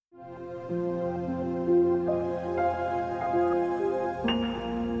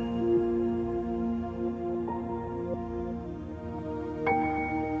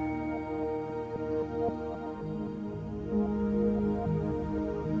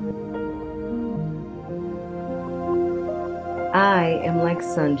I am like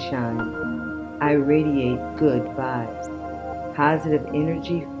sunshine. I radiate good vibes. Positive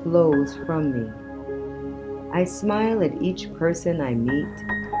energy flows from me. I smile at each person I meet.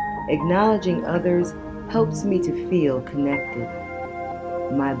 Acknowledging others helps me to feel connected.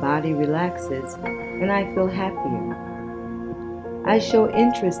 My body relaxes and I feel happier. I show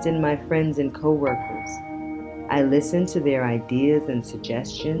interest in my friends and coworkers. I listen to their ideas and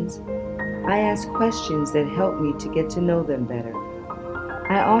suggestions. I ask questions that help me to get to know them better.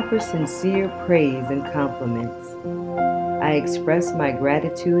 I offer sincere praise and compliments. I express my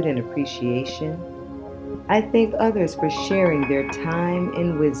gratitude and appreciation. I thank others for sharing their time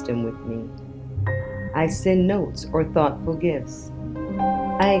and wisdom with me. I send notes or thoughtful gifts.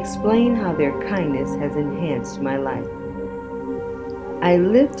 I explain how their kindness has enhanced my life. I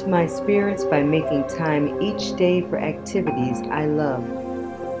lift my spirits by making time each day for activities I love.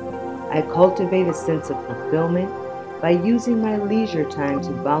 I cultivate a sense of fulfillment by using my leisure time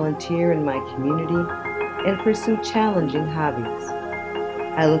to volunteer in my community and pursue challenging hobbies.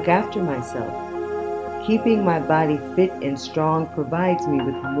 I look after myself. Keeping my body fit and strong provides me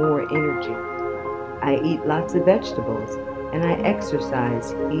with more energy. I eat lots of vegetables and I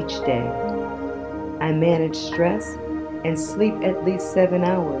exercise each day. I manage stress and sleep at least 7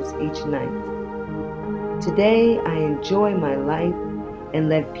 hours each night. Today, I enjoy my life and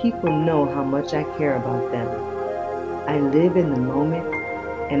let people know how much I care about them. I live in the moment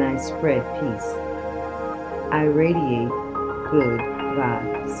and I spread peace. I radiate good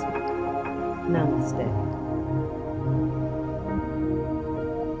vibes. Namaste.